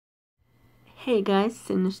Hey guys,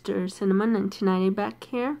 Sinister Cinnamon and Tonight back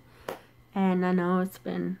here, and I know it's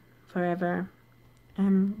been forever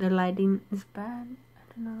and the lighting is bad. I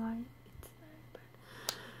don't know why it's bad, but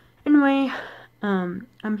anyway,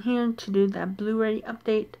 I'm here to do that Blu-ray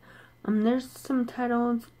update. There's some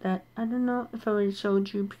titles that I don't know if I already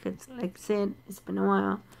showed you because like I said, it's been a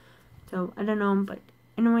while, so I don't know, but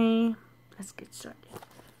anyway, let's get started.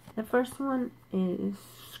 The first one is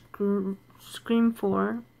Scream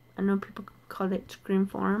 4. I know people call it Scream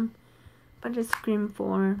 4, but it's Scream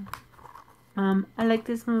 4. I like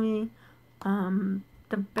this movie.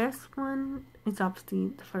 The best one is obviously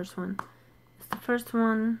the first one. It's the first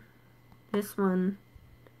one, this one,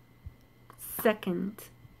 second,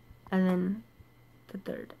 and then the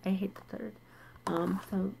third. I hate the third.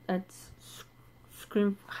 So that's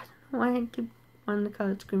Scream. I don't know why I keep wanting to call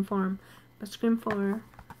it Scream 4, but Scream 4.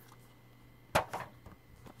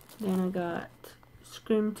 Then I got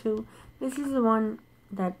Scream 2. This is the one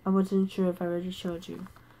that I wasn't sure if I already showed you,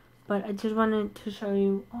 but I just wanted to show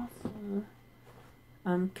you also,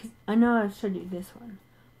 cause I know I showed you this one.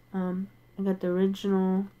 I got the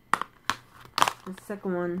original, the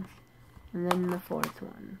second one, and then the fourth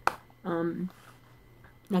one.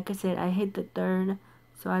 Like I said, I hate the third,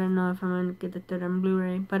 so I don't know if I'm gonna get the third on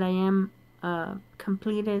Blu-ray, but I am a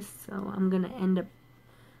completist, so I'm gonna end up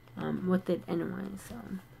with it anyway. So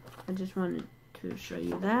I just wanted to show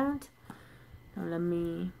you that. Now let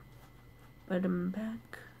me put them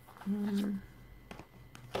back in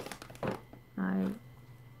my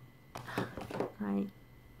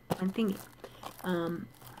thingy.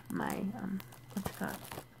 What's it called?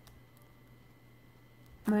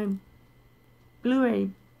 My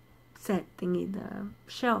Blu-ray set thingy, the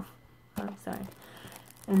shelf. Oh, sorry.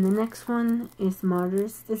 And the next one is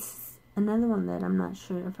Martyrs. This is another one that I'm not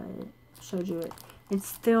sure if I showed you it. It's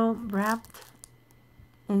still wrapped,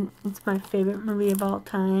 and it's my favorite movie of all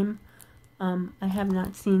time. I have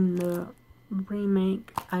not seen the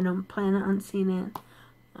remake. I don't plan on seeing it.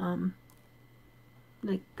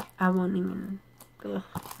 Like, I won't even.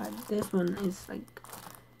 This one is like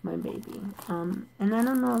my baby. And I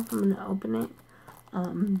don't know if I'm gonna open it.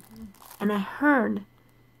 And I heard,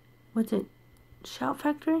 what's it, Shout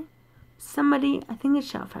Factory? Somebody, I think it's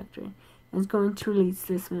Shout Factory, is going to release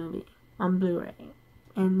this movie on Blu-ray.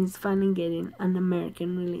 And it's finally getting an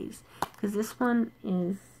American release. Because this one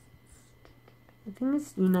is, I think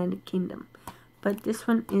it's United Kingdom. But this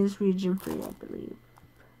one is region free, I believe.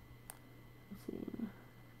 Let's see.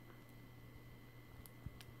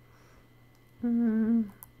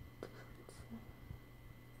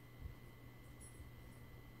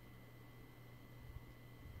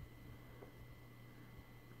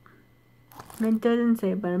 It doesn't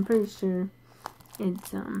say, but I'm pretty sure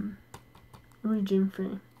it's region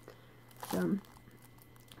free. So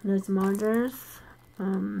there's Martyrs.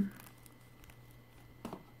 The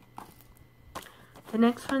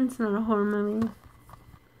next one's not a horror movie.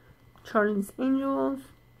 Charlie's Angels.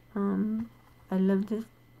 I love this.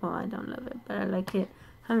 Well, I don't love it, but I like it.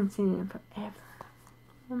 I haven't seen it in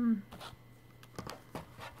forever.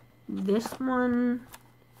 This one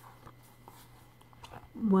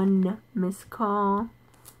missed call.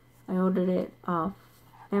 I ordered it off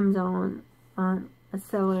Amazon on a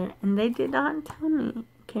seller, and they did not tell me it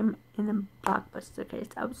came in a Blockbuster case.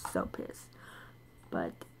 I was so pissed,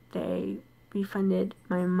 but they refunded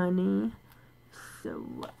my money, so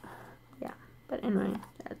yeah. But anyway,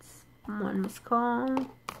 that's one missed call.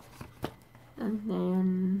 And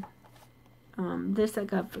then this I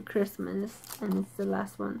got for Christmas, and it's the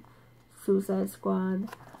last one, Suicide Squad.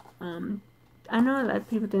 I know a lot of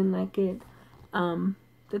people didn't like it.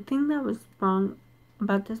 The thing that was wrong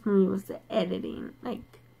about this movie was the editing. Like,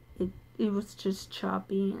 it was just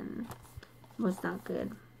choppy and was not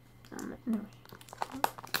good. Anyway,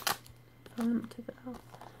 so let me take it off.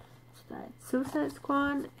 So that's Suicide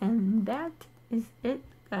Squad, and that is it,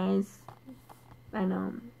 guys. I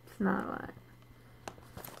know it's not a lot.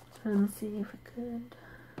 So let me see if I could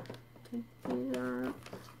take these off.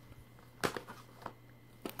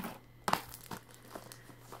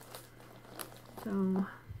 So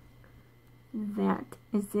that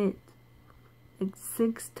is it. Like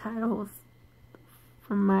 6 titles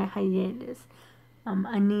from my hiatus.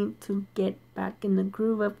 I need to get back in the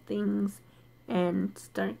groove of things and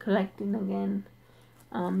start collecting again.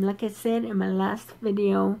 Like I said in my last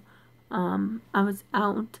video, I was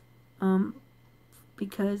out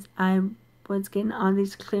because I was getting all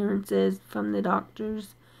these clearances from the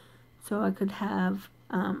doctors so I could have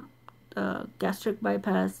the gastric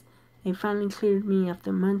bypass. They finally cleared me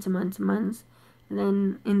after months and months and months. And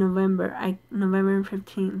then in November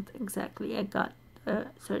 15th exactly, I got the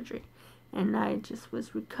surgery. and I just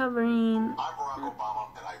was recovering. I'm Barack Obama,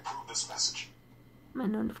 and I approve this message. My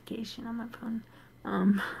notification on my phone.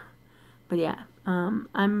 But yeah,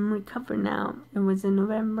 I'm recovered now. It was in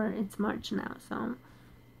November. It's March now, so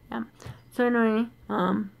yeah. So anyway,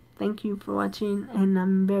 thank you for watching, and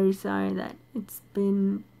I'm very sorry that it's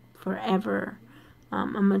been forever.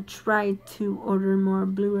 I'm gonna try to order more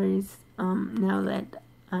Blu-rays now that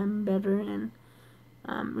I'm better and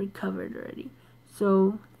recovered already.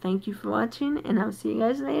 So thank you for watching, and I'll see you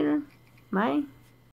guys later. Bye.